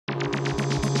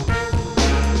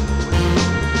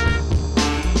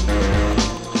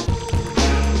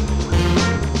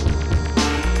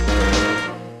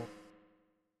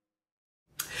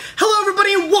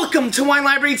Welcome to Wine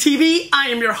Library TV. I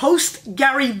am your host,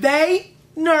 Gary Vaynerchuk.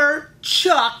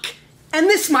 And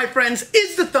this, my friends,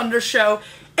 is The Thunder Show,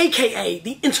 aka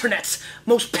the internet's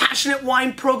most passionate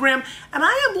wine program. And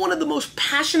I am one of the most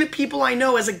passionate people I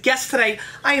know as a guest today.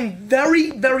 I am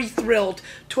very, very thrilled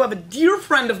to have a dear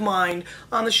friend of mine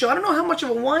on the show. I don't know how much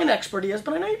of a wine expert he is,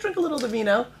 but I know you drink a little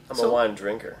Divino. I'm a wine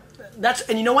drinker.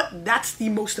 And you know what? That's the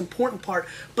most important part.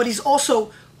 But he's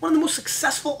also one of the most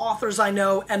successful authors I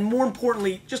know, and more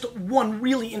importantly, just one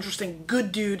really interesting,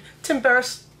 good dude. Tim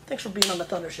Ferriss, thanks for being on The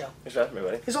Thunder Show. Thanks for having me,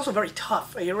 buddy. He's also very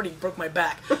tough. He already broke my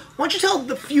back. Why don't you tell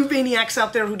the few Vayniacs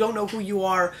out there who don't know who you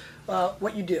are,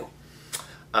 what you do?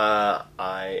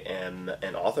 I am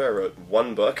an author. I wrote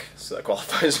one book, so that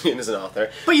qualifies me as an author.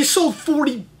 But you sold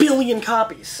 40 billion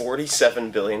copies.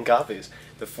 47 billion copies.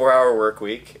 The 4-Hour Work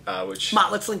Week, which...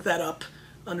 Matt, let's link that up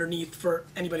underneath for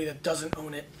anybody that doesn't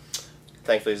own it.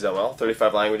 Thankfully, it's done well.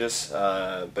 35 languages. Been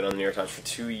on the New York Times for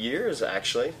 2 years,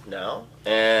 actually, now.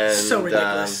 And so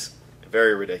ridiculous.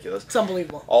 Very ridiculous. It's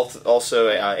unbelievable. Also,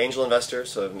 angel investor,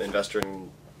 so I'm an investor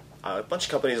in a bunch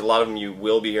of companies. A lot of them you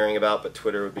will be hearing about, but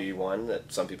Twitter would be one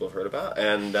that some people have heard about.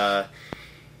 And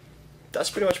that's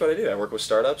pretty much what I do. I work with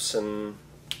startups and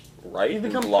write and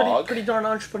blog. You've become pretty darn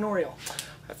entrepreneurial.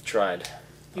 I've tried.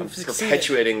 You've I'm succeeded.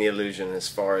 Perpetuating the illusion as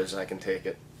far as I can take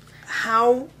it.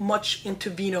 How much into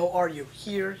vino are you?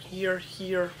 Here.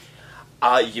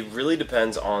 It really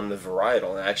depends on the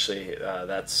varietal. And actually,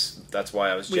 that's why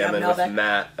I was jamming with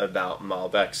Matt about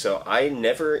Malbecs. So I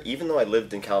never, even though I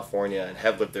lived in California and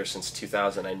have lived there since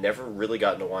 2000, I never really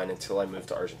got into wine until I moved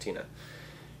to Argentina.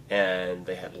 And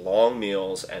they had long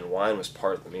meals, and wine was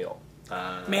part of the meal.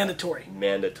 Mandatory.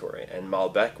 Mandatory. And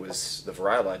Malbec was the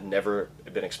varietal. I'd never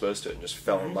been exposed to it and just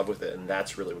fell in love with it. And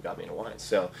that's really what got me into wine.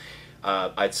 So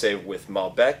I'd say with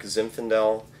Malbec,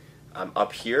 Zinfandel, I'm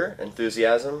up here,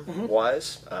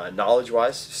 enthusiasm-wise,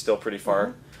 knowledge-wise, still pretty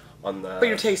far on the... But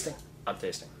you're tasting. I'm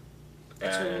tasting.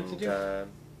 That's what you need to do.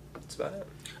 That's about it.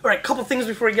 All right, couple things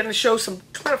before we get into the show. Some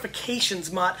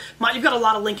clarifications, Mott. Mott, you've got a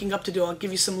lot of linking up to do. I'll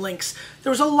give you some links.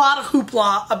 There was a lot of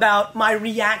hoopla about my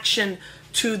reaction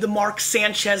to the Mark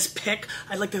Sanchez pick.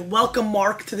 I'd like to welcome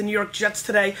Mark to the New York Jets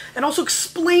today and also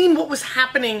explain what was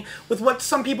happening with what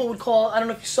some people would call, I don't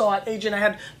know if you saw it, Agent, I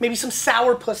had maybe some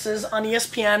sourpusses on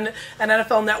ESPN and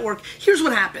NFL Network. Here's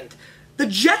what happened. The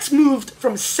Jets moved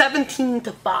from 17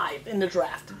 to 5 in the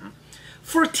draft.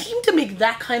 For a team to make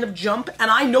that kind of jump,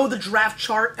 and I know the draft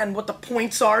chart and what the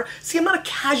points are. See, I'm not a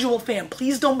casual fan.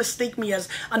 Please don't mistake me as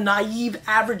a naive,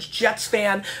 average Jets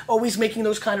fan, always making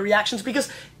those kind of reactions. Because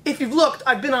if you've looked,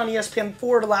 I've been on ESPN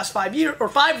for the last 5 years, or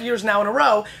 5 years now in a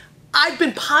row. I've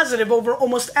been positive over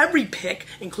almost every pick,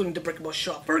 including DeBrickabush,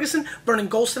 Shaw, Ferguson, Vernon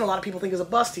Golston. A lot of people think is a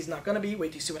bust. He's not going to be. Wait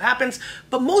till you see what happens.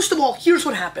 But most of all, here's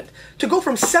what happened. To go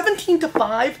from 17 to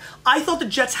 5, I thought the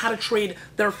Jets had to trade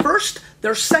their first,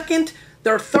 their second,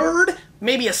 their third,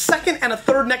 maybe a second and a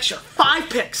third next year. 5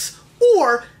 picks.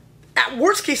 Or, at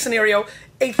worst case scenario,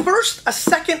 a first, a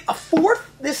second, a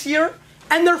fourth this year,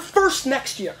 and their first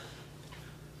next year.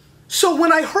 So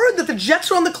when I heard that the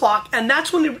Jets are on the clock, and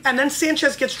that's when, and then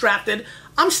Sanchez gets drafted,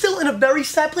 I'm still in a very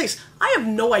sad place. I have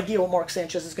no idea what Mark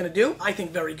Sanchez is going to do. I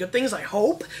think very good things, I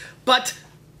hope. But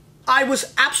I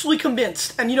was absolutely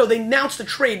convinced. And, you know, they announced a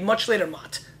trade much later,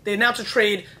 Mott. They announced a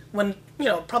trade when, you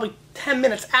know, probably 10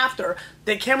 minutes after.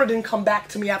 The camera didn't come back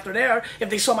to me after there. If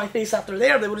they saw my face after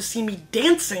there, they would have seen me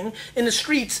dancing in the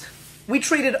streets. We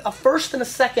traded a first and a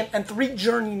second and 3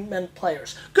 journeyman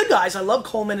players. Good guys. I love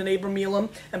Coleman and Abram Elam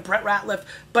and Brett Ratliff.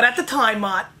 But at the time,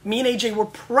 Mott, me and AJ were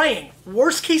praying.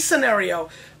 Worst case scenario,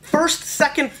 first,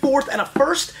 second, fourth, and a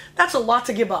first. That's a lot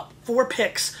to give up. 4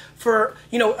 picks for,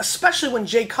 you know, especially when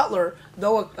Jay Cutler,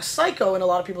 though a psycho in a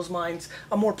lot of people's minds,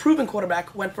 a more proven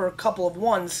quarterback, went for a couple of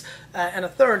 1s and a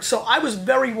third. So I was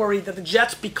very worried that the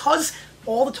Jets, because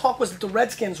all the talk was that the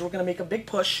Redskins were going to make a big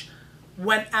push,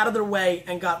 went out of their way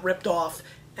and got ripped off.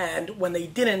 And when they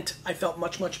didn't, I felt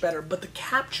much, much better. But the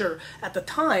capture at the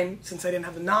time, since I didn't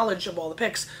have the knowledge of all the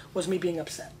picks, was me being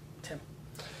upset. Tim?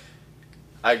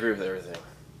 I agree with everything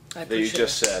that you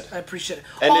just said. I appreciate it.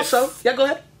 And also, yeah, go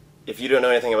ahead. If you don't know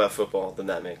anything about football, then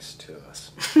that makes 2 of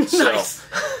us. Nice.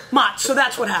 Mott, so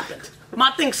that's what happened.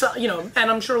 Mott thinks, you know,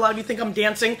 and I'm sure a lot of you think I'm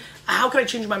dancing. How could I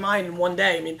change my mind in one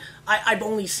day? I mean, I've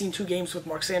only seen 2 games with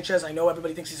Mark Sanchez. I know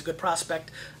everybody thinks he's a good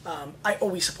prospect. I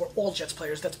always support all Jets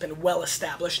players. That's been well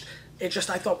established. It's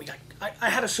just I thought we got, I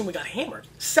had to assume we got hammered.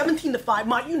 17 to 5,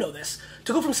 Mott, you know this.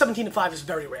 To go from 17 to 5 is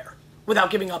very rare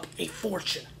without giving up a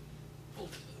fortune. Well,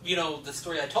 you know, the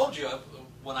story I told you,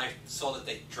 when I saw that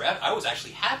they draft, I was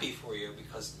actually happy for you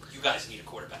because you guys need a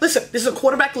quarterback. Listen, this is a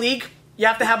quarterback league. You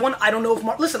have to have one. I don't know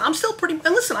if listen, I'm still pretty.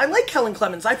 And listen, I like Kellen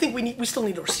Clemens. I think we still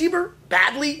need a receiver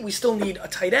badly. We still need a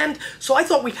tight end. So I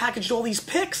thought we packaged all these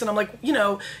picks, and I'm like,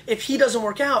 if he doesn't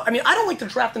work out, I mean, I don't like to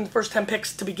draft in the first 10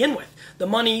 picks to begin with. The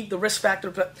money, the risk factor.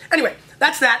 But anyway,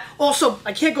 that's that. Also,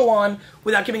 I can't go on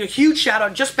without giving a huge shout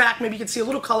out. Just back, maybe you can see a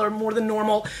little color more than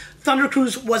normal. Thunder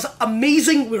Cruise was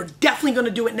amazing. We're definitely going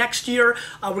to do it next year.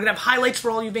 We're going to have highlights for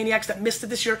all you Vayniacs that missed it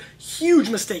this year. Huge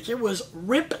mistake. It was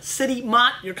Rip City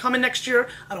Mott. You're coming next year.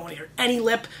 I don't want to hear any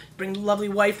lip. Bring the lovely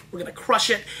wife. We're going to crush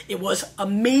it. It was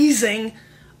amazing.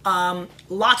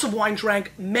 Lots of wine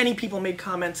drank. Many people made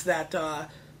comments that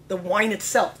the wine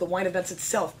itself, the wine events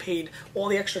itself, paid all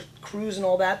the extra cruise and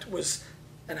all that was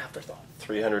an afterthought.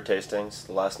 300 tastings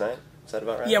last night. Is that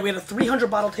about right? Yeah, we had a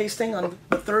 300 bottle tasting on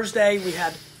the Thursday. We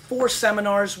had 4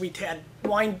 seminars. We had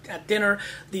wine at dinner.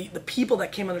 The people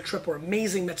that came on the trip were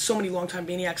amazing. Met so many longtime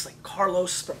Vayniacs like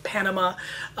Carlos from Panama.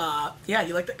 Yeah,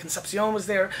 you like that. Concepcion was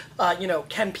there.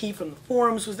 Ken P from the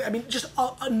forums was there. I mean, just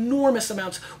enormous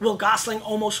amounts. Will Gosling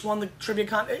almost won the trivia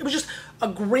con. It was just a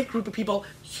great group of people.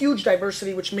 Huge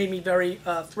diversity, which made me very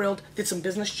thrilled. Did some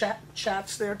business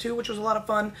chats there too, which was a lot of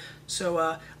fun. So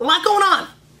a lot going on.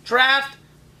 Draft,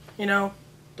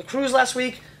 the cruise last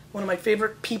week. One of my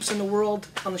favorite peeps in the world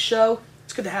on the show.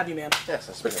 It's good to have you, man.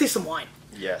 Yes, let's taste some wine.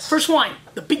 Yes. First wine,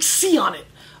 the big C on it.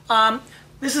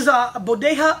 This is a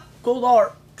Bodega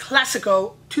Golar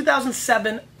Classico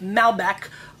 2007 Malbec.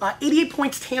 88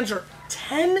 points, Tanzer,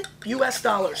 $10 US.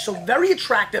 So very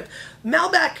attractive.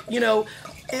 Malbec,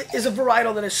 is a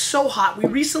varietal that is so hot. We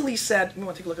recently said, you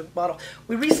want to take a look at the bottle.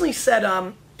 We recently said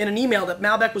in an email that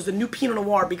Malbec was the new Pinot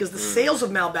Noir because the sales of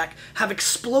Malbec have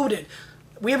exploded.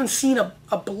 We haven't seen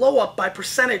a blow-up by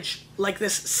percentage like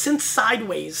this since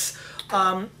Sideways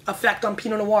effect on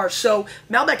Pinot Noir. So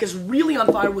Malbec is really on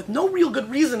fire with no real good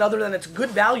reason other than it's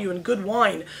good value and good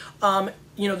wine.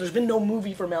 There's been no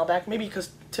movie for Malbec, maybe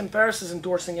because Tim Ferriss is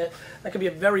endorsing it. That could be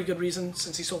a very good reason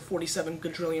since he sold 47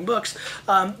 quadrillion books.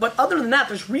 But other than that,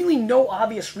 there's really no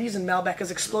obvious reason Malbec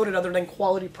has exploded other than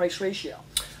quality-price ratio.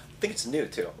 I think it's new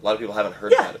too. A lot of people haven't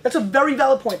heard about it. That's a very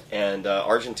valid point. And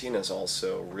Argentina's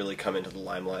also really come into the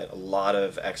limelight. A lot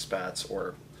of expats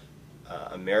or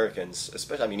Americans,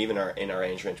 especially, even in our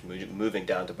age range, moving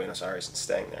down to Buenos Aires and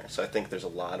staying there. So I think there's a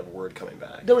lot of word coming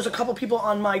back. There was a couple people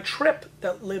on my trip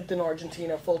that lived in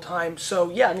Argentina full time. So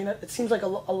yeah, it seems like a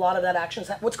lot of that action.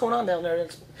 What's going on down there?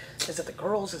 Is it the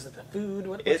girls? Is it the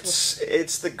food?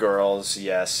 It's the girls.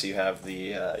 Yes, you have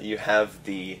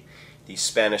the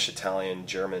Spanish, Italian,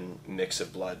 German mix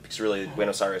of blood, because really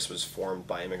Buenos Aires was formed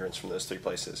by immigrants from those 3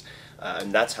 places,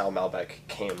 and that's how Malbec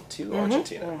came to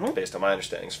Argentina, based on my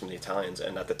understandings from the Italians.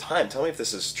 And at the time, tell me if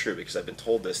this is true, because I've been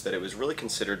told this, that it was really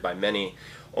considered by many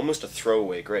almost a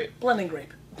throwaway grape. Blending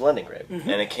grape.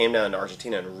 And it came down to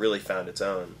Argentina and really found its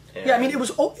own. And yeah, it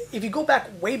was, if you go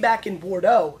way back in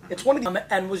Bordeaux, it's one of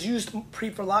the, and was used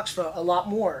for Larkstra a lot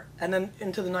more, and then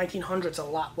into the 1900s a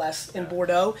lot less in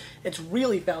Bordeaux. It's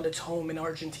really found its home in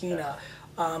Argentina.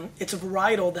 It's a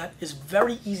varietal that is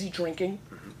very easy drinking,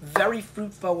 very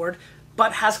fruit forward,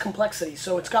 but has complexity.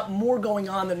 So it's got more going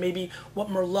on than maybe what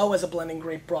Merlot as a blending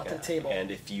grape brought to the table.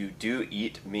 And if you do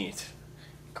eat meat,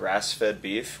 grass-fed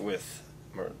beef with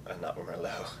not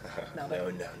Merlot. No.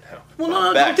 Well,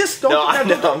 no,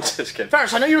 I'm just kidding.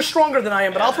 Ferriss, I know you're stronger than I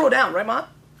am, but I'll throw down, right, Mott?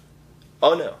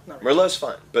 Oh, no. Merlot's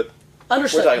fine, but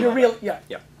understood. You're real, yeah.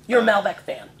 You're a Malbec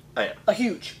fan. I am. A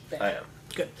huge fan. I am.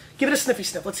 Good. Give it a sniffy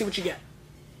sniff. Let's see what you get.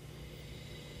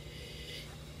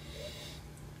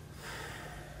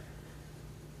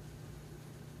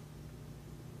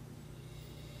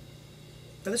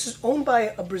 Now, this is owned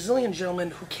by a Brazilian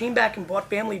gentleman who came back and bought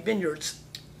family vineyards.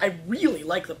 I really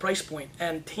like the price point,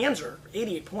 and Tanzer,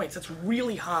 88 points. That's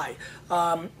really high.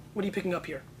 What are you picking up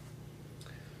here?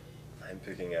 I'm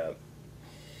picking up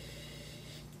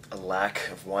a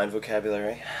lack of wine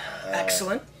vocabulary.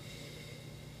 Excellent.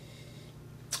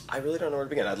 I really don't know where to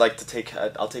begin.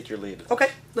 I'll take your lead. Okay,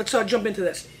 let's jump into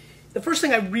this. The first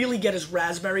thing I really get is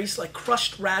raspberries, like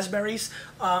crushed raspberries,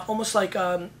 almost like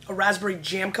a raspberry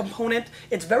jam component.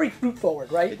 It's very fruit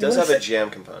forward, right? It does have a jam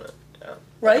component, yeah.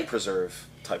 Right? Like a preserve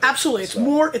type. Absolutely, it's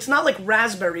more. It's not like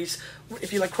raspberries.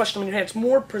 If you crush them in your hand, it's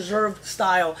more preserved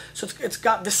style. So it's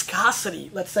got viscosity,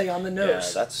 let's say, on the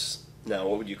nose. Yeah, now,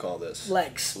 what would you call this?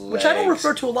 Legs, which I don't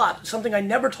refer to a lot. Something I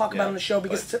never talk about on the show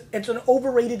because it's an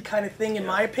overrated kind of thing in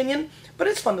my opinion. But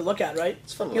it's fun to look at, right?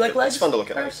 It's fun to you look like legs? It's fun to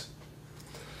look at legs.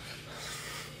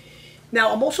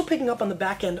 Now, I'm also picking up on the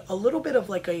back end a little bit of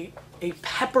like a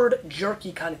peppered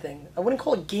jerky kind of thing. I wouldn't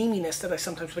call it gaminess that I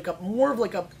sometimes pick up. More of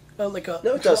like a No,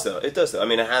 it does though. It does though.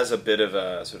 It has a bit of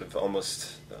a sort of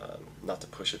almost not to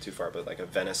push it too far, but like a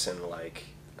venison like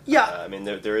Yeah. I mean,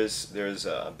 there is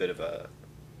a bit of a...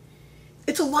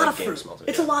 It's a lot of fruit.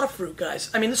 It's a lot of fruit, guys.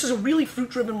 I mean, this is a really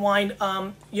fruit-driven wine.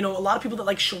 You know, a lot of people that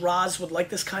like Shiraz would like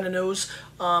this kind of nose,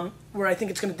 where I think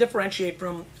it's going to differentiate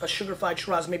from a sugar-fied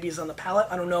Shiraz. Maybe is on the palate.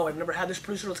 I don't know. I've never had this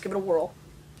producer. Let's give it a whirl.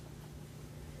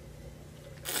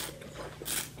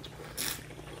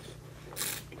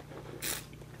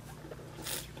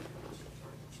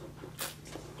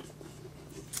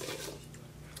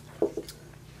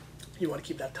 You want to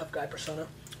keep that tough guy persona?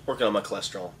 Working on my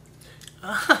cholesterol.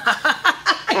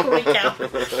 Great count.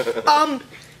 What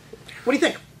do you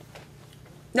think?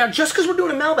 Now, just because we're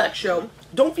doing a Malbec show,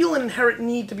 don't feel an inherent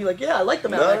need to be like, yeah, I like the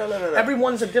Malbec. No.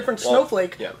 Everyone's a different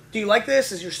snowflake. Yeah. Do you like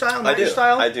this? Is your style not your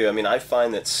style? I do. I mean, I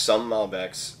find that some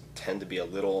Malbecs tend to be a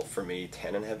little, for me,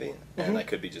 tannin heavy, and I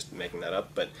could be just making that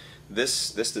up, but this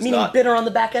does not... Meaning bitter on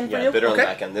the back end for you? Yeah, bitter on the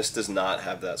back end. This does not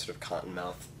have that sort of cotton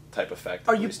mouth type effect,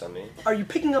 at least on me. Are you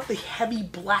picking up the heavy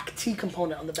black tea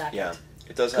component on the back end? Yeah,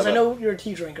 it does have because I know you're a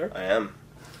tea drinker. I am.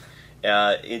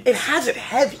 It has it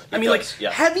heavy. I mean, like,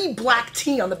 heavy black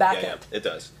tea on the back end. Yeah, it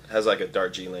does. It has like a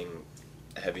Darjeeling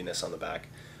heaviness on the back.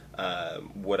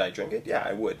 Would I drink it? Yeah,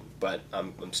 I would. But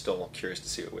I'm still curious to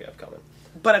see what we have coming.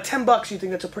 But at $10, you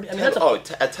think that's a pretty... I mean, at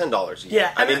 $10.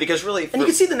 Yeah. I mean, because really... And you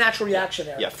can see the natural reaction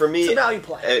there. Yeah, for me... It's a value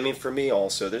play. I mean, for me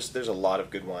also, there's a lot of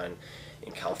good wine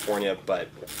in California, but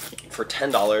for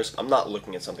 $10, I'm not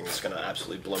looking at something that's going to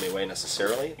absolutely blow me away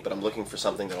necessarily, but I'm looking for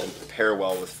something that'll pair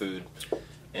well with food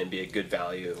and be a good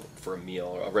value for a meal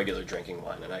or a regular drinking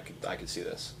wine, and I could see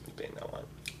this being that wine.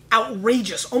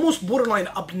 Outrageous, almost borderline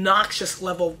obnoxious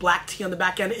level of black tea on the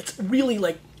back end. It's really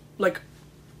like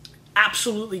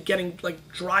absolutely getting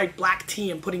like dried black tea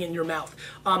and putting it in your mouth.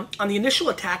 On the initial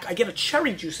attack, I get a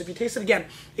cherry juice. If you taste it again,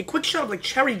 a quick shot of like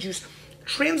cherry juice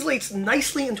translates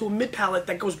nicely into a mid palate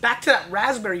that goes back to that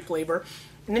raspberry flavor,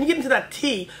 and then you get into that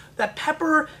tea, that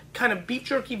pepper kind of beef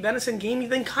jerky, venison, gamey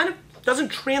thing kind of doesn't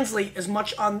translate as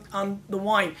much on the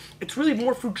wine. It's really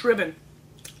more fruit driven.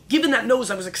 Given that nose,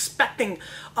 I was expecting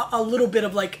a little bit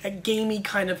of like a gamey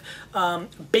kind of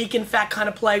bacon fat kind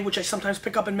of play, which I sometimes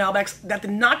pick up in Malbecs. That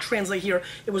did not translate here.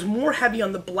 It was more heavy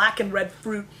on the black and red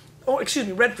fruit. Oh, excuse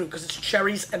me, red fruit, because it's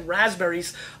cherries and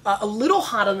raspberries. A little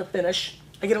hot on the finish.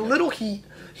 I get a little heat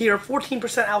here,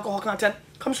 14% alcohol content.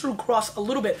 Comes through across a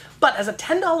little bit. But as a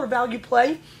 $10 value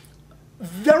play,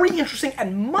 very interesting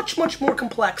and much, much more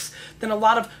complex than a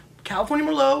lot of California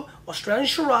Merlot, Australian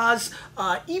Shiraz,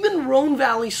 even Rhone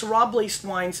Valley Syrah-based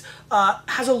wines,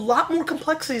 has a lot more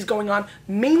complexities going on,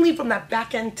 mainly from that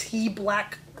back-end tea,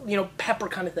 black, pepper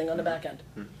kind of thing on the back end.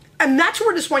 And that's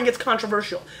where this wine gets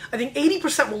controversial. I think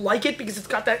 80% will like it because it's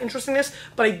got that interestingness,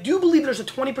 but I do believe there's a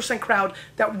 20% crowd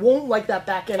that won't like that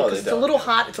back end because it's a little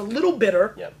hot, it's a little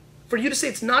bitter. Yep. For you to say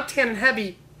it's not tannin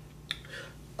heavy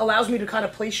allows me to kind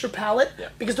of place your palate,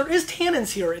 because there is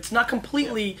tannins here. It's not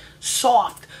completely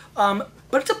soft, but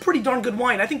it's a pretty darn good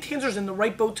wine. I think Tanzer's in the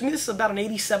right boat. To me, this is about an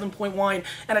 87-point wine,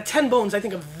 and at 10 bones, I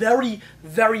think a very,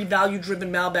 very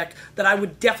value-driven Malbec that I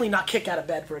would definitely not kick out of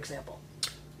bed, for example.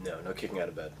 No kicking out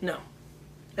of bed. No.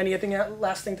 Anything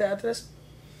last thing to add to this?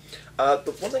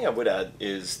 The one thing I would add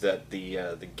is that the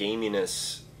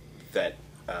gaminess that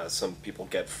some people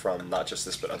get from not just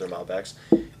this but other Malbecs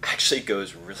actually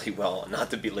goes really well, not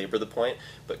to belabor the point,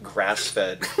 but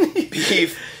grass-fed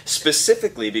beef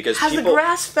specifically because Has the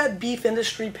grass-fed beef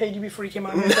industry paid you before you came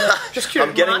out with that? Just curious.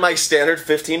 I'm getting my standard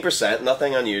 15%,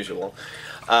 nothing unusual.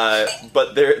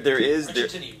 But there is...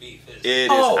 Argentinian beef is.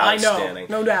 It is outstanding. I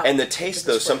know, no doubt. And the taste,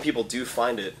 though, some people do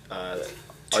find it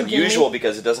unusual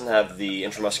because it doesn't have the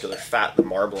intramuscular fat, the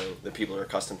marbling that people are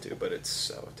accustomed to, but it's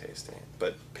so tasty.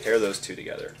 But pair those two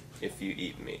together if you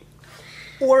eat meat.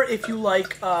 Or if you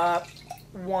like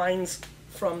wines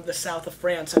from the south of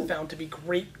France, I found to be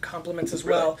great complements as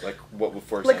well. Like what,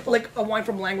 for example? Like a wine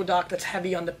from Languedoc that's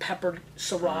heavy on the peppered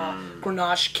Syrah,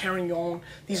 Grenache, Carignan.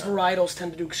 These varietals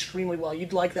tend to do extremely well.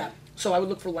 You'd like that. So I would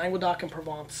look for Languedoc and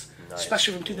Provence,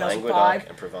 especially from 2005. Languedoc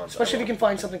and Provence. Especially if you can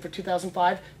find something for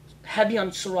 2005, heavy on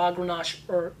Syrah, Grenache,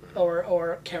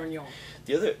 or Carignan.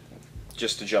 The other,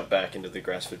 just to jump back into the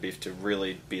grass-fed beef to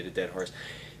really beat a dead horse,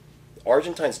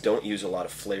 Argentines don't use a lot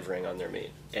of flavoring on their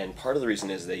meat, and part of the reason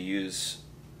is they use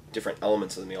different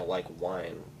elements of the meal, like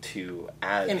wine, to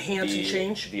add enhance and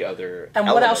change the other and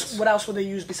elements. What else would they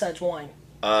use besides wine?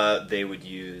 They would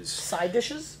use side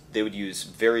dishes. They would use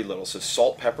very little, so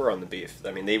salt, pepper on the beef.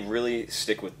 I mean, they really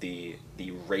stick with the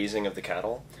raising of the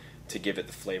cattle to give it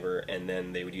the flavor, and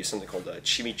then they would use something called a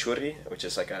chimichurri, which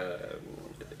is like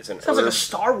it's an Sounds like a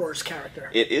Star Wars character.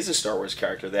 It is a Star Wars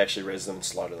character. They actually raise them and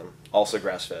slaughter them. Also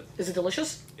grass-fed. Is it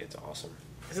delicious? It's awesome.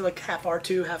 Is it like half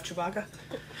R2, half Chewbacca?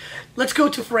 Let's go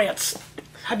to France.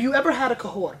 Have you ever had a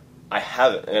Cahors? I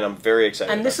haven't, and I'm very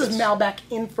excited And this is Malbec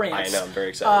in France. I know, I'm very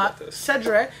excited about this.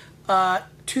 Cedric,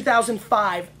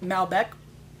 2005 Malbec,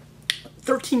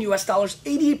 $13 US,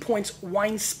 88 points,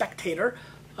 Wine Spectator.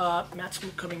 Matt's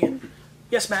coming in.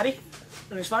 Yes, Matty?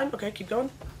 Everything's fine? Okay, keep going.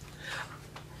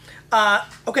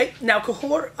 Okay, now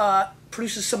Cahors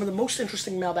produces some of the most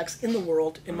interesting Malbecs in the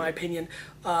world, in my opinion.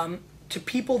 To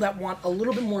people that want a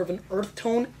little bit more of an earth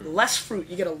tone, less fruit.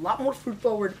 You get a lot more fruit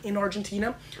forward in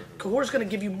Argentina. Cahors is going to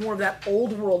give you more of that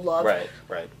old world love. Right,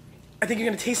 right. I think you're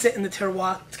going to taste it in the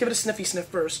terroir. Let's give it a sniffy sniff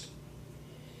first.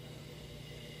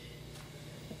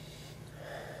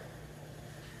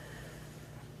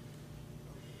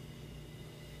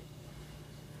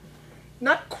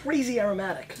 Not crazy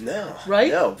aromatic. No.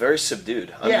 Right? No, very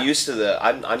subdued. I'm used to the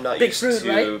I'm not Big used fruit, to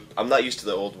right? I'm not used to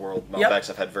the old world Malbecs. Yep.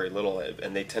 I've had very little,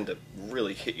 and they tend to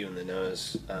really hit you in the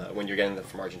nose when you're getting them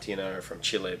from Argentina or from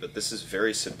Chile, but this is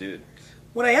very subdued.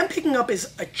 What I am picking up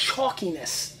is a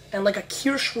chalkiness and like a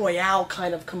Kirsch Royale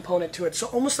kind of component to it. So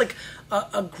almost like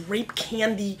a grape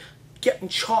candy getting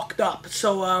chalked up.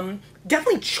 So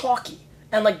definitely chalky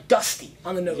and like dusty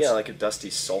on the nose. Yeah, like a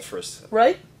dusty sulfurous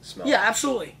right? smell. Yeah,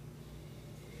 absolutely.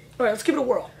 All right, let's give it a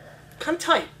whirl. Kind of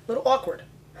tight, a little awkward.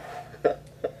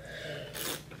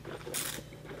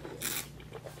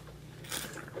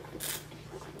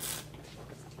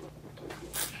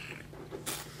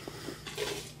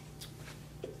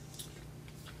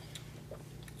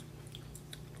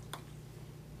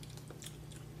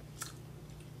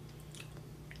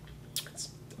 It's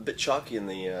a bit chalky in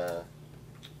the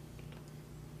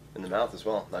mouth as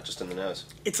well, not just in the nose.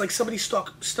 It's like somebody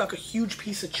stuck a huge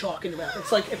piece of chalk in your mouth.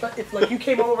 It's like if like you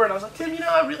came over and I was like, Tim, you know,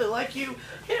 I really like you.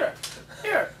 Here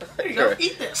you go,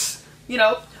 eat this. You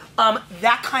know,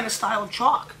 that kind of style of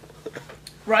chalk,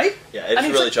 right? Yeah, it's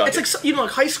really like, chalky. It's like, you know,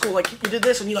 like high school, like you did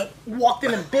this and you like walked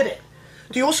in and bit it.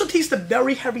 Do you also taste the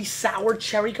very heavy sour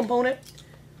cherry component?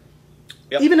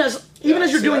 Yep. Even as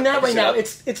you're doing that right now,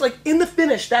 that. it's like in the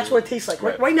finish. That's what it tastes like.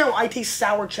 Right. Right now, I taste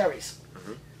sour cherries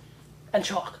and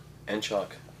chalk. And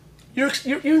chalk. You're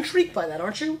intrigued by that,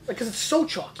 aren't you? Because it's so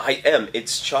chalky. I am.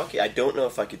 It's chalky. I don't know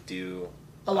if I could do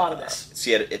A lot of this.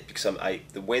 See, because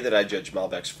the way that I judge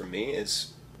Malbecs for me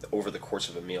is over the course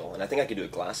of a meal, and I think I could do a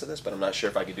glass of this, but I'm not sure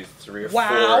if I could do 3 or 4.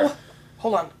 Wow.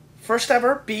 Hold on. First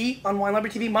ever B on Wine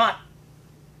Library TV. Mott.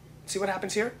 See what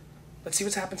happens here? Let's see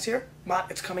what happens here. Mott,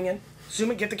 it's coming in.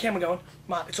 Zoom it. Get the camera going.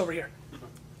 Mott, it's over here.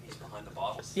 He's behind the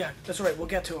bottles. Yeah, that's all right. We'll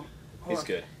get to him. Hold He's on.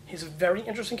 good. He's a very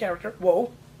interesting character.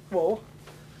 Whoa. Whoa.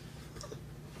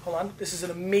 Hold on. This is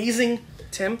an amazing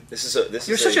Tim. You're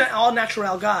such an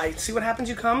all-natural guy. See what happens?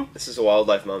 You come. This is a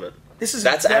wildlife moment.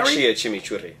 That's actually a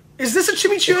chimichurri. Is this a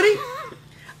chimichurri?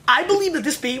 I believe that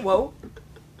this whoa.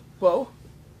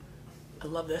 I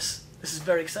love this. This is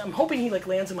very exciting. I'm hoping he like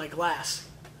lands in my glass.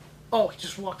 Oh, he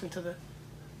just walked into the.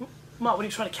 Mott, what are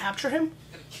you trying to capture him?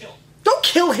 Kill. Don't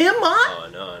kill him, Mott. Oh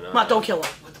no. Mott, don't kill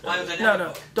him. With the biodynamic No,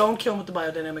 book. don't kill him with the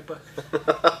biodynamic book.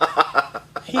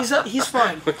 He's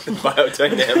fine.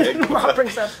 Biodynamic. Mott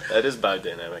brings up. That is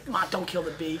biodynamic. Mott, don't kill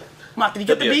the bee. Mott, did he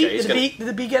get the bee? Okay. Did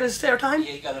the bee get his airtime?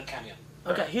 Yeah, he got a cameo.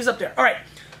 Okay, he's up there. All right.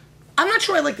 I'm not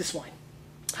sure I like this wine.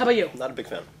 How about you? Not a big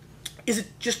fan. Is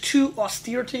it just too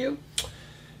austere to you?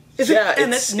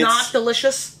 It's not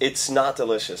delicious? It's not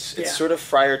delicious. It's Yeah. sort of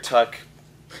Friar Tuck,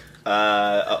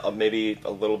 maybe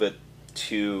a little bit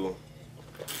too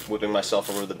whipping myself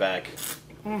over the back.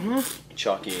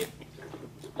 Chalky,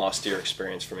 austere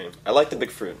experience for me. I like the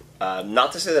big fruit.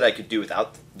 Not to say that I couldn't do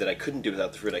without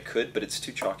the fruit. I could, but it's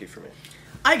too chalky for me.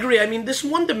 I agree. I mean, this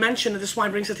one dimension that this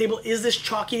wine brings to the table is this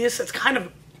chalkiness. It's kind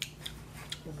of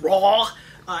raw,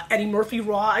 Eddie Murphy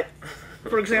raw,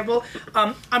 for example.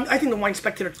 I think the Wine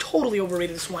Spectator totally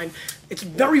overrated this wine. It's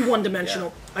very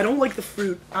one-dimensional. Yeah. I don't like the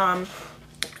fruit. And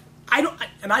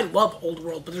I love Old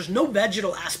World, but there's no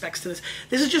vegetal aspects to this.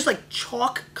 This is just like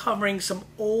chalk covering some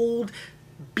old,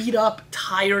 beat-up,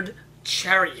 tired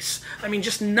cherries. I mean,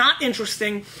 just not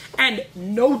interesting, and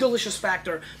no delicious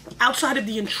factor. Outside of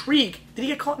the intrigue, did he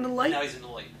get caught in the light? Now he's in the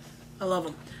light. I love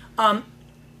him.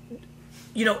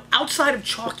 You know, outside of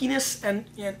chalkiness and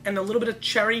a little bit of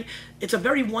cherry, it's a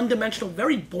very one-dimensional,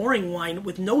 very boring wine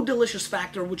with no delicious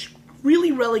factor, which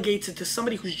really relegates it to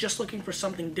somebody who's just looking for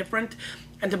something different.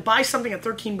 And to buy something at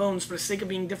 13 bones for the sake of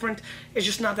being different is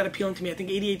just not that appealing to me. I think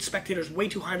 88 Spectator is way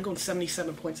too high. I'm going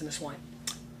 77 points in this wine.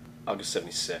 I'll go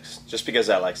 76, just because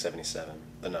I like 77,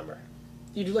 the number.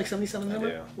 You do like 77 number?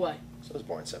 do. Why? So I was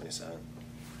born in 77.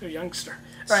 You're a youngster.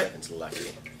 All right, Seven's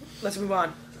lucky. let's move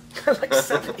on. I like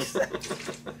 77.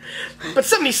 But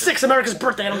 76, America's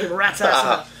birthday, I don't give a rat's ass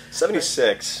about.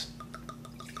 76.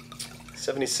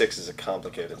 76 is a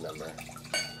complicated number.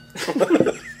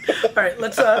 All right,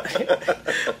 let's.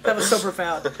 That was so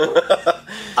profound.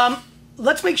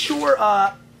 Let's make sure.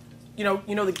 You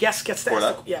know, the guest gets to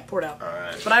ask. Yeah, pour it out. All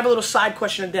right. But I have a little side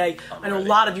question today. I know a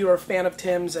lot of you are a fan of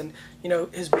Tim's, and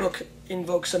his book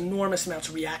invokes enormous amounts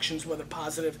of reactions, whether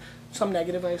positive, some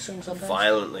negative, I assume sometimes.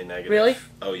 Violently negative. Really?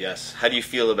 Oh yes. How do you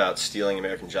feel about stealing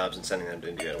American jobs and sending them to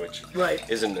India, which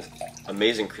is an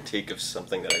amazing critique of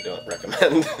something that I don't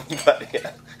recommend. But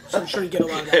yeah. So I'm sure you get a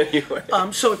lot of that.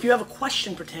 Anyway. So if you have a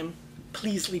question for Tim,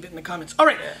 please leave it in the comments. All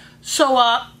right. Yeah. So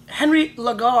Henry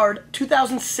Lagarde,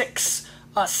 2006.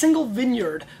 Single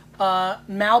vineyard,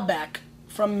 Malbec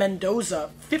from Mendoza,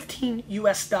 $15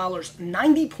 US,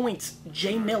 90 points,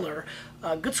 Jay Miller.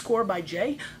 Good score by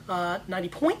Jay, 90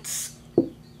 points,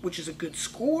 which is a good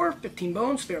score, 15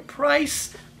 bones, fair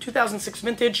price, 2006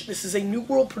 vintage. This is a New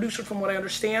World producer from what I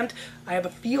understand. I have a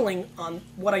feeling on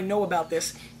what I know about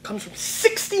this. Comes from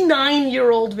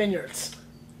 69-year-old vineyards.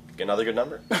 Another good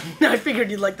number? I figured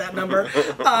you'd like that number.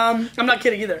 I'm not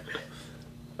kidding either.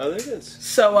 Oh, there it is.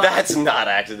 So that's not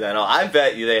accidental. I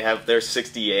bet you they're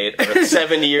 68 or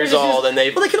 70 years old, and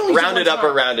they've rounded up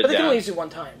or rounded down. But they can only use it one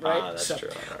time, right? Ah, that's true.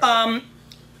 Right.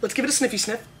 Let's give it a sniffy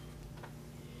sniff.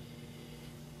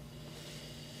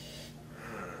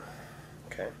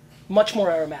 Okay. Much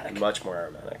more aromatic. Much more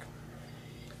aromatic.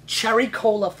 Cherry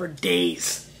cola for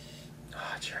days.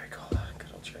 Ah, cherry cola. Good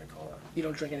old cherry cola. You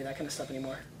don't drink any of that kind of stuff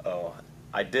anymore? Oh,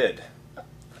 I did.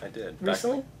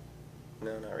 Recently?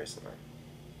 No, not recently.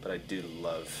 But I do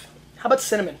love. How about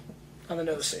cinnamon on the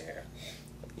nose? Let's see here.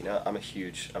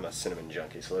 I'm a cinnamon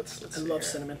junkie, so let's see. I love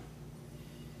cinnamon.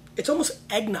 It's almost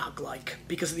eggnog-like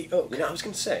because of the oak. I was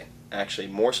going to say, actually,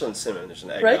 more so than cinnamon, there's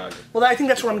an eggnog. Right? Well, I think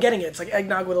that's where I'm getting it. It's like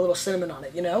eggnog with a little cinnamon on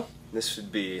it, This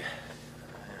would be.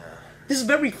 This is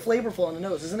very flavorful on the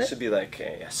nose, isn't it? This would be like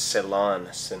a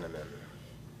Ceylon cinnamon.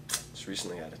 Just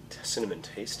recently had a cinnamon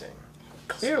tasting.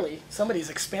 Clearly, somebody's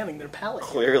expanding their palate.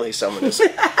 Clearly, someone is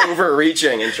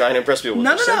overreaching and trying to impress people with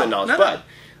their cinnamon knowledge. But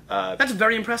that's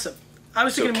very impressive. I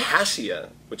was thinking cassia,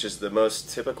 which is the most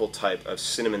typical type of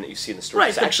cinnamon that you see in the store,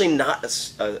 is actually not.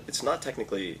 It's not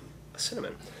technically a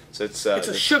cinnamon. So it's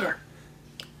a sugar.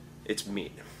 It's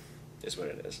meat, is what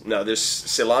it is. No, there's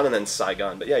Ceylon and then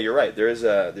Saigon. But yeah, you're right. There's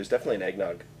definitely an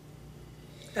eggnog.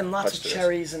 And lots of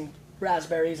cherries and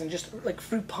raspberries and just like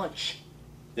fruit punch.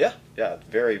 Yeah,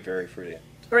 very, very fruity.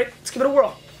 All right, let's give it a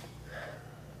whirl.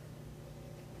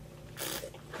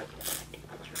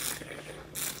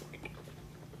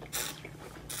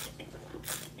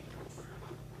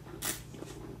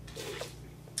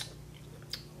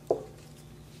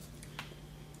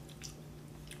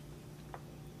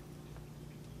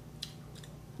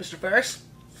 Mr. Ferriss?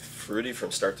 Fruity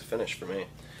from start to finish for me.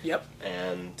 Yep.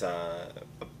 And a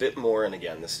bit more, and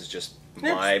again, this is just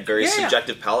my very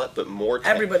subjective palate, but more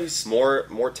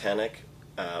more tannic,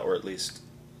 or at least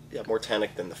more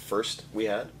tannic than the first we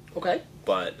had. Okay.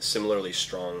 But similarly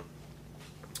strong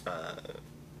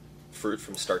fruit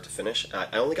from start to finish.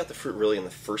 I only got the fruit really in the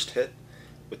first hit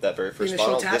with that very first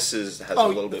bottle. This has a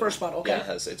little bit. First bottle. Okay.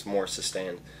 Yeah, it's more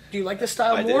sustained. Do you like this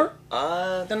style more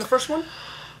than the first one?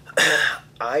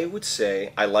 I would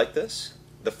say I like this.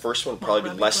 The first one would probably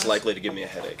be less likely to give me a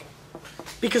headache.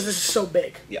 Because this is so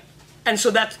big. Yeah. And so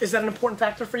is that an important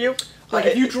factor for you? Like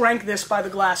if you drank this by the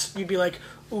glass, you'd be like,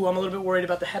 ooh, I'm a little bit worried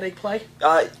about the headache play?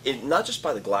 Not just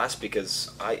by the glass,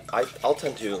 because I'll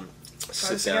tend to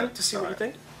sit down. To see what you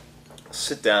think?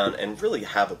 Sit down and really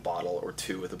have a bottle or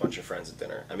two with a bunch of friends at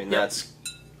dinner. I mean, that's...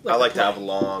 I like to have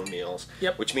long meals,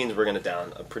 which means we're going to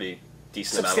down a pretty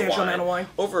decent amount of wine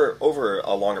over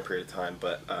a longer period of time,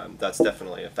 but that's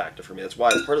definitely a factor for me. That's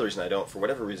part of the reason I don't. For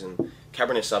whatever reason,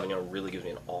 Cabernet Sauvignon really gives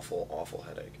me an awful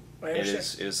headache. It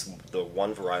is the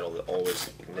one varietal that always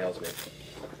nails me.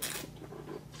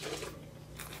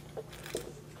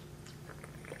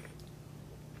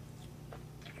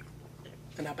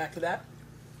 And now back to that.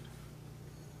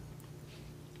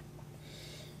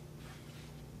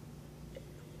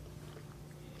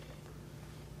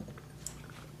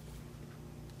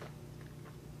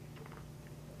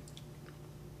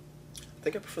 I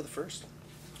think I prefer the first.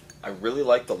 I really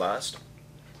like the last.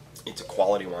 It's a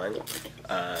quality wine,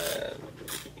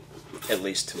 at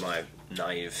least to my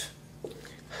naive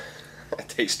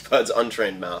taste buds,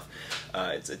 untrained mouth.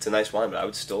 It's a nice wine, but I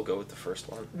would still go with the first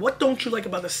one. What don't you like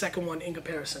about the second one in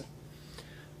comparison?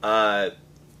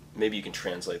 Maybe you can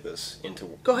translate this into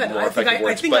more effective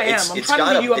words. I think I am. I'm trying to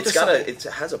lead you up to something. It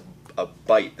has a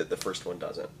bite that the first one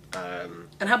doesn't.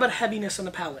 And how about heaviness on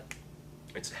the palate?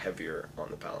 It's heavier on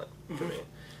the palate for me.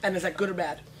 And is that good or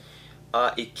bad?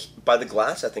 By the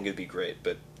glass, I think it would be great,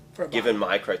 but for a given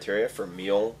my criteria for a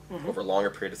meal over a longer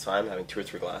period of time, having 2 or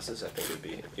 3 glasses, I think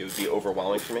it would be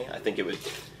overwhelming for me. I think it would,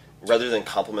 rather than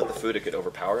complement the food, it could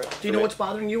overpower it. Do you know what's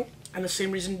bothering you? And the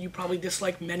same reason you probably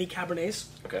dislike many Cabernets?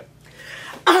 Okay.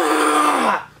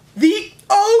 The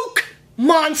oak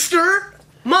monster.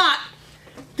 Mott,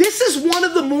 this is one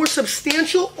of the more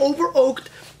substantial over-oaked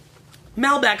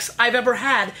Malbecs I've ever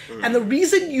had. And the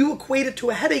reason you equate it to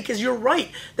a headache is you're right.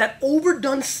 That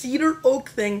overdone cedar oak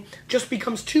thing just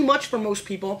becomes too much for most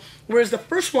people. Whereas the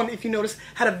first one, if you notice,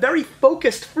 had a very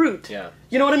focused fruit. Yeah.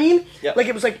 You know what I mean? Yeah. Like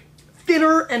it was like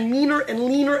thinner and meaner and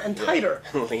leaner and tighter.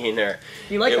 Yeah. Leaner.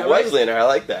 You like that, It right? was leaner. I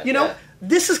like that. You know,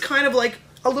 this is kind of like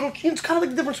a little, it's kind of like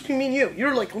the difference between me and you.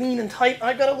 You're like lean and tight.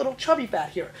 I got a little chubby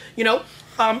fat here, you know?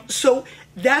 So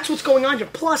that's what's going on here.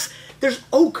 Plus, there's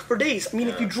oak for days. I mean,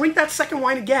 if you drink that second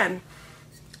wine again,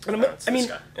 and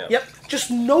yep,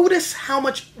 just notice how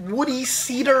much woody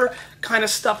cedar kind of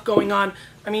stuff going on.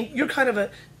 I mean, you're kind of a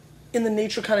in the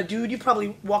nature kind of dude. You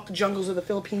probably walked the jungles of the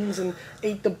Philippines and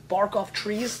ate the bark off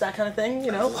trees, that kind of thing,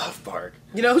 you know? I love bark.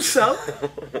 You know, so...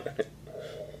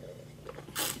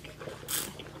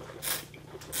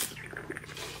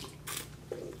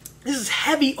 This is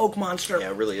heavy oak monster.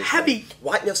 Yeah, it really is. Heavy.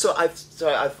 Why? No, so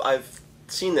I've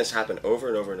seen this happen over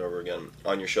and over and over again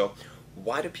on your show.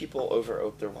 Why do people over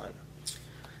oak their wine?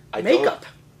 Makeup.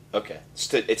 Okay,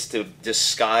 it's to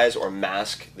disguise or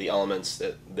mask the elements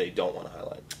that they don't want to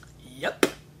highlight. Yep.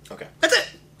 Okay. That's it.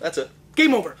 That's it.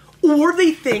 Game over. Or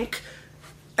they think,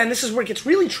 and this is where it gets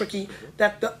really tricky,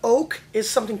 that the oak is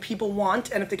something people want,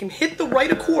 and if they can hit the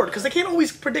right accord, because they can't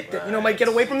always predict it, you know, it might get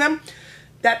away from them.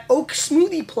 That oak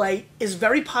smoothie play is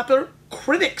very popular.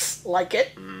 Critics like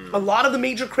it. A lot of the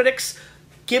major critics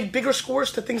give bigger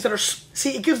scores to things that are...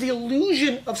 See, it gives the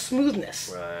illusion of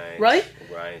smoothness. Right. Right?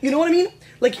 Right. You know what I mean?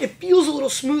 Like, it feels a little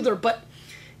smoother, but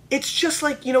it's just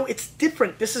like, you know, it's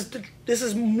different. This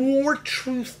is more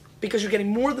truth because you're getting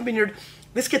more of the vineyard.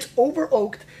 This gets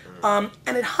over-oaked, and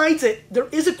it hides it. There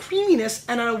is a creaminess,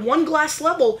 and on a one-glass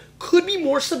level, could be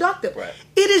more seductive. Right.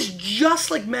 It is just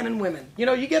like men and women. You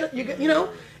know, you get, you know,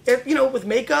 if, you know, with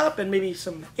makeup and maybe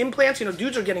some implants. You know,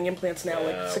 dudes are getting implants now.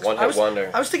 Like one-hit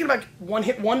wonder. I was thinking about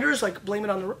one-hit wonders, like blame it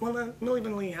on the. Well,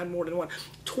 Millie had more than one.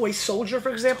 Toy Soldier, for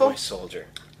example. Toy Soldier.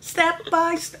 Step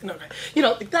by step. No, okay. You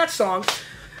know, like that song.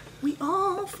 We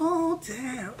all fall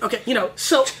down. Okay, you know,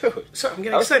 so... Sorry, I'm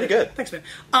getting excited. Pretty good. Thanks,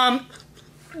 man.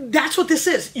 That's what this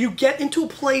is. You get into a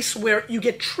place where you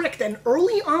get tricked, and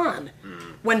early on,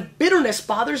 when bitterness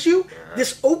bothers you,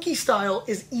 this oaky style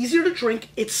is easier to drink,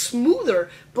 it's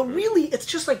smoother, but really, it's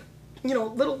just like, you know,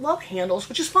 little love handles,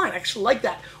 which is fine. I actually like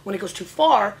that. When it goes too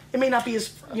far, it may not be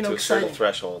as, you know, to a exciting. certain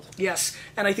threshold. Yes,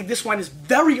 and I think this wine is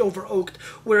very over-oaked,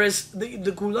 whereas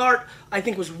the Goulart, I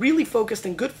think, was really focused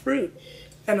and good fruit.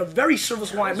 And a very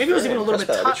service wine. Maybe it was even a little bit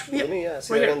tough. Get a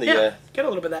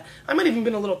little bit of that. I might have even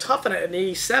been a little tough in it at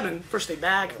 87, first day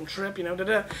back from trip, you know,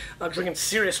 drinking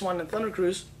serious wine in Thunder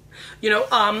Cruise. You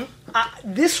know,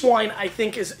 this wine I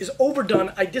think is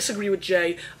overdone. I disagree with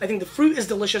Jay. I think the fruit is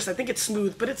delicious. I think it's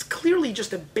smooth, but it's clearly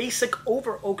just a basic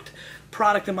over-oaked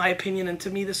product in my opinion. And to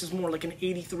me, this is more like an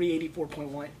 83, 84 point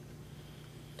wine.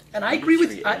 And I agree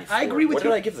with I agree with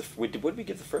you. What did we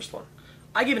give the first one?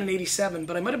 I gave it an 87,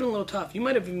 but I might have been a little tough. You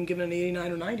might have even given it an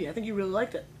 89 or 90. I think you really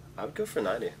liked it. I would go for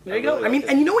 90. There you go. I mean,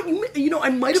 and you know what? You know, I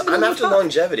might have been a little tough. I'm after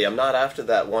longevity. I'm not after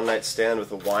that one-night stand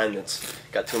with a wine that's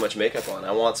got too much makeup on.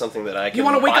 I want something that I can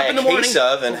buy a case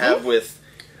of and have with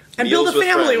and build a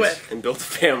family with. And build a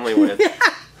family with.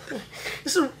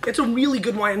 It's a really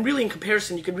good wine, and really in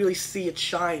comparison, you could really see it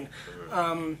shine.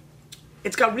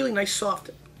 It's got really nice, soft,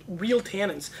 real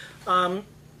tannins.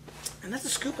 And that's a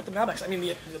scoop with the Malbecs. I mean,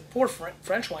 the poor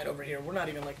French wine over here, we're not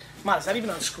even like... Mott, is that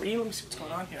even on screen? Let me see what's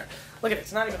going on here. Look at it,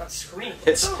 it's not even on screen.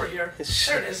 It's over here.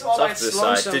 There it is, all by its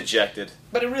lonesome. Dejected.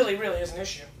 But it really, really is an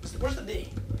issue. Where's the D?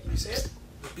 Can you see it?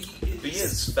 The bee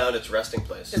has found its resting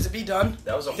place. Is the bee done?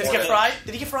 That was a Did he get fried?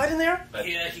 Did he get fried in there?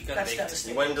 Yeah, he got baked.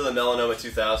 You went into the Melanoma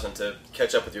 2000 to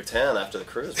catch up with your tan after the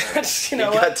cruise. You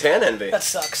know you got tan envy. That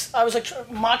sucks. I was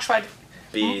like, Mott tried...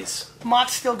 Bees. Mott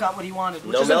still got what he wanted,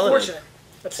 which is melanin. Unfortunate.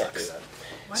 That sucks.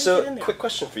 So, quick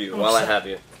question for you while I have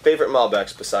you. Favorite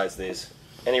Malbecs besides these?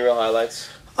 Any real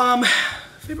highlights?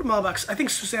 Favorite Malbecs. I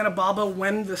think Susana Baba,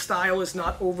 when the style is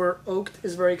not over-oaked,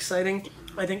 is very exciting.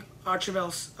 I think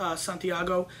Archivel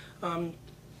Santiago,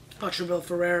 Archivel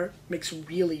Ferrer makes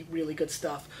really, really good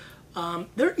stuff.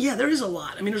 There is a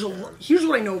lot. I mean, here's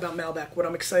what I know about Malbec, what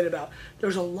I'm excited about.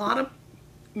 There's a lot of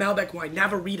Malbec wine.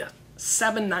 Navarita,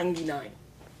 $7.99.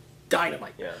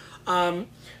 Dynamite. Yeah.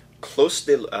 Close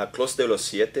de los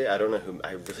Siete. I don't know who.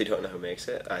 I really don't know who makes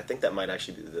it. I think that might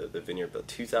actually be the vineyard. But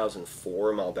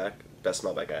 2004 Malbec, best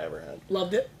Malbec I ever had.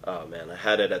 Loved it. Oh man, I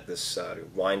had it at this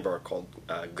wine bar called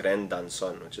Gran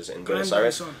Danzon, which is in Buenos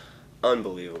Aires.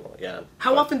 Unbelievable. Yeah.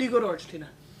 How often do you go to Argentina?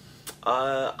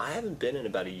 I haven't been in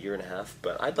about a year and a half,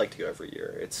 but I'd like to go every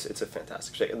year. It's a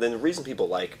fantastic state. And then the reason people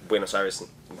like Buenos Aires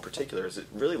in particular is it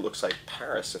really looks like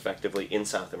Paris, effectively, in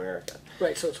South America.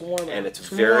 Right, so it's warm. And it's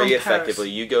very effectively,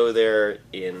 you go there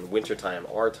in wintertime,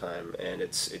 our time, and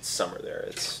it's summer there.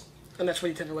 And that's where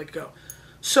you tend to like to go.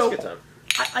 So, it's a good time.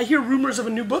 I hear rumors of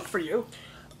a new book for you.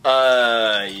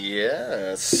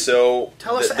 Yeah. So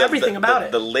tell us everything about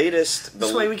it. The latest.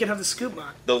 This way we can have the scoop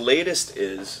on. The latest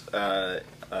is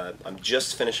I'm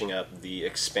just finishing up the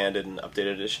expanded and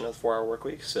updated edition of the 4 Hour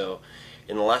Workweek. So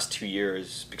in the last 2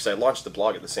 years, because I launched the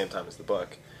blog at the same time as the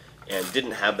book, and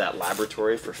didn't have that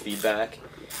laboratory for feedback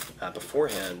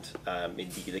beforehand,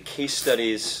 the case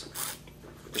studies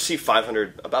received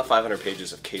about 500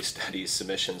 pages of case studies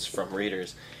submissions from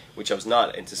readers, which I was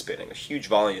not anticipating, a huge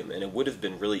volume, and it would have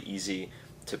been really easy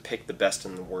to pick the best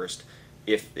and the worst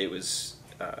if it was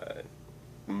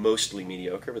mostly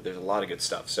mediocre, but there's a lot of good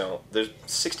stuff. So there's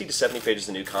 60 to 70 pages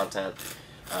of new content,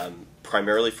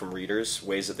 primarily from readers,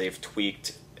 ways that they've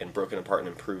tweaked and broken apart and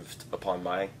improved upon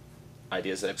my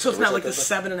ideas. That so it's not like the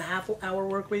 7.5 hour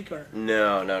work week, or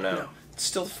no. It's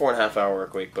still the 4.5 hour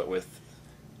work week, but with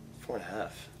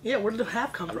 4.5. Yeah, where did the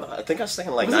half come from? I think I was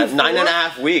thinking like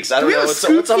 9.5 weeks. I don't know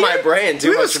what's on my brain.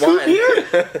 Too much wine. Here?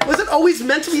 Was it always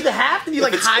meant to be the half? Did you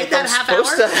like hide that half hour?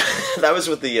 That was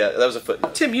with the that was a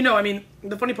footnote. Tim, you know, I mean,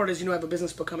 the funny part is, you know, I have a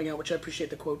business book coming out, which I appreciate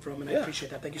the quote from, and I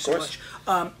appreciate that. Thank you so much.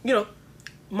 You know,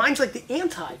 mine's like the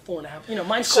anti 4.5. You know,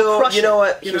 mine's called Crush you know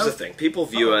It, what? Here's the thing: people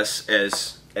view us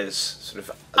as sort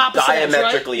of opposite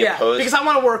diametrically ends, right? opposed. Because I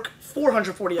want to work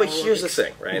 440 hours. But here's the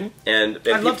thing, right?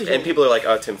 Mm-hmm. And people are like,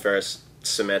 oh, Tim Ferriss.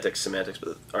 Semantics,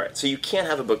 but all right. So you can't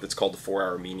have a book that's called the 4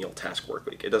 Hour Menial Task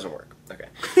Workweek. It doesn't work. Okay.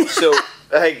 So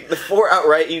like the 4 hour,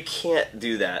 right? You can't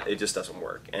do that. It just doesn't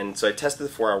work. And so I tested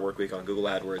the 4 Hour Workweek on Google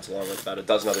AdWords along with about a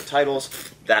dozen other titles.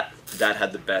 That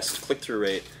had the best click-through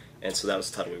rate, and so that was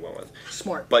the title we went with.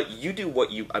 Smart. But you do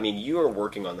what you. I mean, you are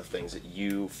working on the things that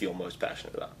you feel most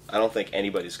passionate about. I don't think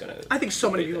anybody's gonna. I think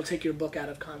so many people take your book out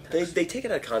of context. They take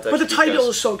it out of context. But the title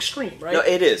is so extreme, right? No,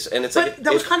 it is, and it's. But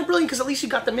that was kind of brilliant because at least you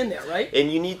got them in there, right?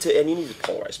 And you need to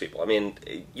polarize people. I mean,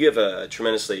 you have a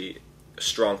tremendously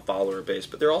strong follower base,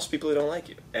 but there are also people who don't like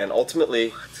you, and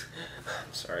ultimately,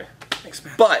 I'm sorry. Thanks,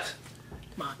 man. But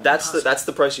that's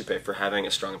the price you pay for having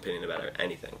a strong opinion about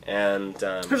anything. And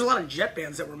there's a lot of Jet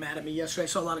fans that were mad at me yesterday. I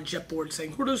saw a lot of Jet boards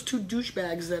saying, "Who are those two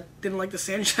douchebags that didn't like the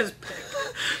Sanchez pick?"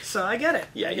 So I get it.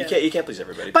 Yeah, you can't please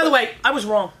everybody. By the way, I was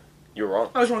wrong. You were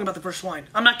wrong. I was wrong about the first wine.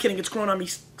 I'm not kidding. It's grown on me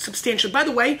substantially. By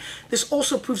the way, this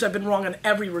also proves I've been wrong on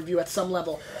every review at some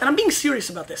level. And I'm being serious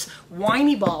about this. Wine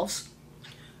evolves.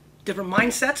 Different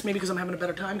mindsets, maybe because I'm having a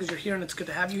better time because you're here and it's good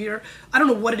to have you here. I don't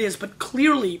know what it is, but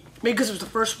clearly, maybe because it was the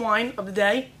first wine of the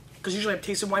day, because usually I've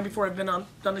tasted wine before I've been done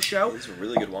the show. It's a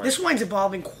really good wine. This wine's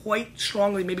evolving quite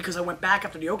strongly, maybe because I went back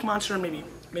after the Oak Monster, and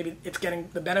maybe it's getting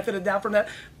the benefit of the doubt from that.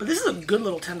 But this is a good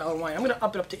little $10 wine. I'm going to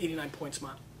up it up to 89 points,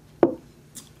 Mott.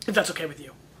 If that's okay with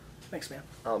you. Thanks, man.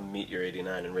 I'll meet your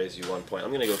 89 and raise you 1 point.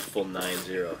 I'm going to go full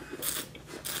 9-0.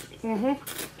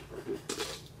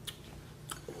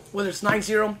 Whether it's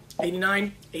 9-0,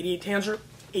 89, 88 Tanzer,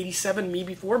 87, me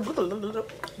before. That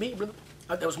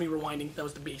was me rewinding. That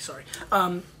was the B, sorry.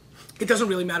 It doesn't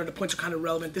really matter. The points are kind of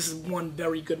irrelevant. This is one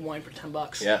very good wine for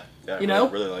 $10. Yeah, you know?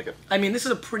 really like it. I mean, this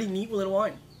is a pretty neat little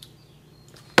wine.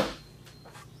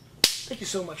 Thank you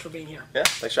so much for being here. Yeah,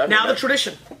 thanks for having me. Now the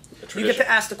tradition. You get to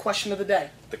ask the question of the day.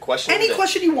 The question Any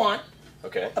question you want.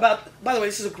 Okay. By the way,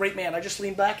 this is a great man. I just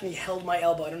leaned back and he held my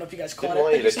elbow. I don't know if you guys caught it. I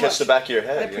want you to kiss the back of your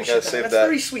head. I appreciate that. That's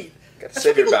very sweet. Gotta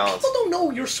save your balance. People don't know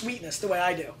your sweetness the way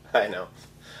I do. I know.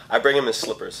 I bring him in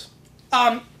slippers.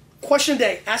 Question of the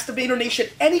day. Ask the Vayner Nation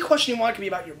any question you want. It could be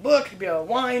about your book. It could be about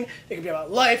wine. It could be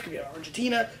about life. It could be about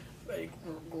Argentina.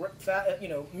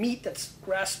 Meat that's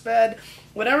grass-fed.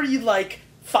 Whatever you'd like,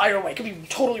 fire away. It could be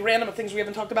totally random of things we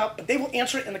haven't talked about, but they will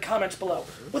answer it in the comments below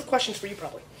with questions for you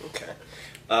probably. Okay.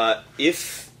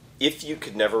 If you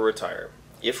could never retire,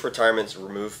 if retirement's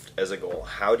removed as a goal,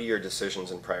 how do your decisions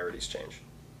and priorities change?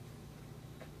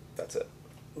 That's it.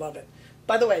 Love it.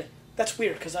 By the way, that's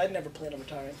weird because I'd never plan on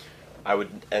retiring. I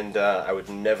would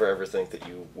never ever think that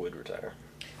you would retire.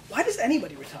 Why does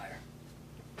anybody retire?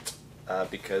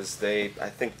 Because they, I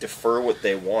think, defer what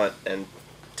they want and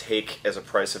take as a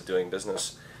price of doing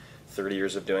business 30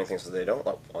 years of doing things that they don't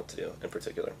want to do in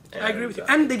particular. And, I agree with you.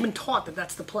 And they've been taught that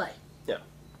that's the play. Yeah.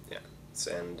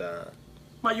 And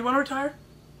Matt, you want to retire?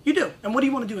 You do. And what do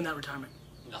you want to do in that retirement?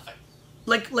 Nothing.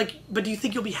 But do you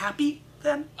think you'll be happy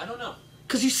then? I don't know.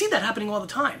 Because you see that happening all the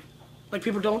time. Like,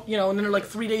 people don't, and then they're like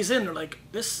 3 days in, they're like,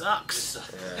 this sucks.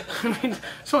 I mean,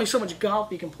 there's only so much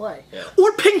golf you can play. Yeah.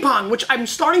 Or ping pong, which I'm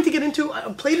starting to get into. I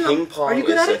played it. Ping pong Are you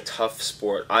good is at a it? tough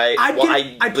sport. I was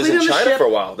played in on the China ship. for a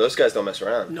while. Those guys don't mess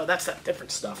around. No, that's that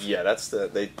different stuff. Yeah, that's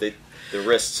the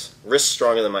wrists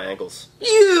stronger than my ankles.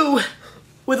 You,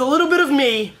 with a little bit of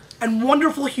me and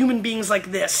wonderful human beings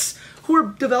like this, who are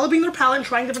developing their palate and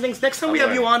trying different things. Next time we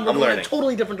have you on, we're going in a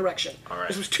totally different direction. All right.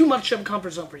 This was too much of a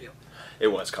comfort zone for you.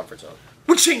 It was comfort zone.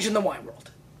 We're changing the wine world.